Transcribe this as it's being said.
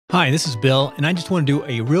Hi, this is Bill, and I just want to do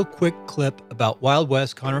a real quick clip about Wild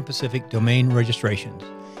West Conrad Pacific domain registrations.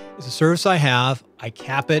 It's a service I have. I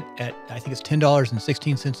cap it at, I think it's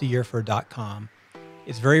 $10.16 a year for a .com.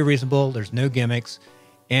 It's very reasonable. There's no gimmicks.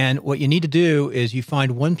 And what you need to do is you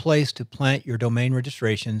find one place to plant your domain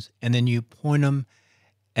registrations, and then you point them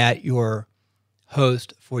at your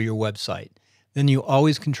host for your website. Then you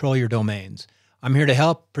always control your domains. I'm here to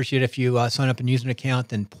help. Appreciate if you sign up and use an account,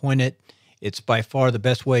 then point it. It's by far the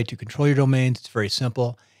best way to control your domains. It's very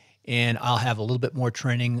simple. And I'll have a little bit more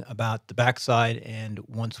training about the backside and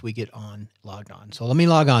once we get logged on. So let me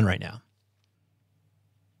log on right now.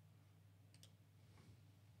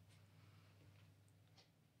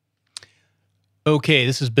 Okay,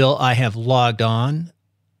 this is Bill. I have logged on.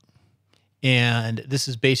 And this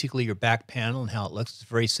is basically your back panel and how it looks. It's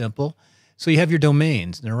very simple. So you have your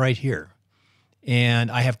domains, and they're right here. And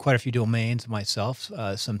I have quite a few domains myself.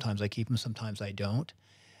 Sometimes I keep them, sometimes I don't.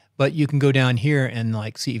 But you can go down here and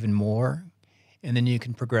see even more. And then you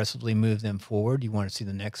can progressively move them forward. You want to see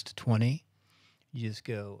the next 20. You just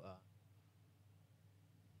go.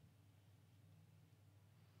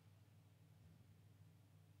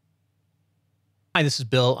 Hi, this is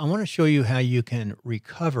Bill. I want to show you how you can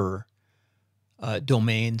recover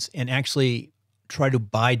domains and actually try to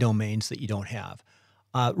buy domains that you don't have.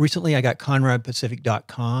 Recently, I got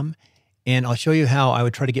ConradPacific.com, and I'll show you how I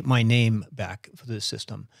would try to get my name back for this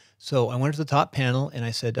system. So I went to the top panel, and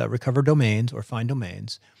I said, recover domains or find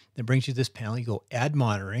domains. That brings you to this panel. You go add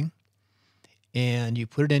monitoring, and you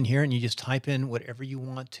put it in here, and you just type in whatever you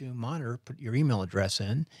want to monitor, put your email address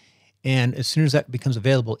in, and as soon as that becomes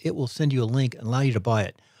available, it will send you a link and allow you to buy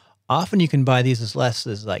it. Often you can buy these as less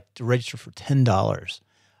as to register for $10.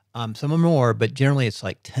 Some are more, but generally it's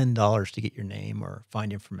like $10 to get your name or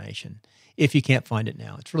find information if you can't find it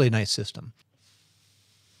now. It's really a nice system.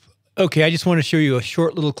 Okay, I just want to show you a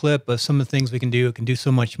short little clip of some of the things we can do. It can do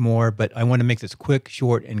so much more, but I want to make this quick,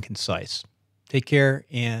 short, and concise. Take care,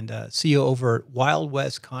 and see you over at Wild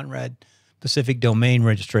West Conrad Pacific Domain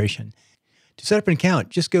Registration. To set up an account,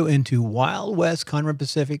 just go into Wild West Conrad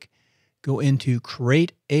Pacific, go into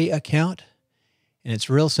Create a Account, and it's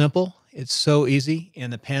real simple. It's so easy,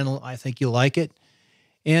 and the panel, I think you'll like it.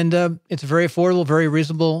 And it's very affordable, very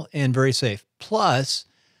reasonable, and very safe. Plus,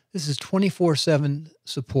 this is 24/7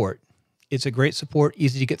 support. It's a great support,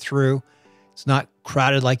 easy to get through. It's not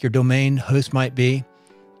crowded like your domain host might be.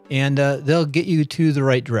 And they'll get you to the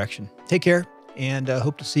right direction. Take care, and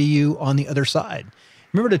hope to see you on the other side.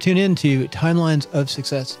 Remember to tune in to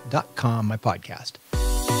timelinesofsuccess.com, my podcast.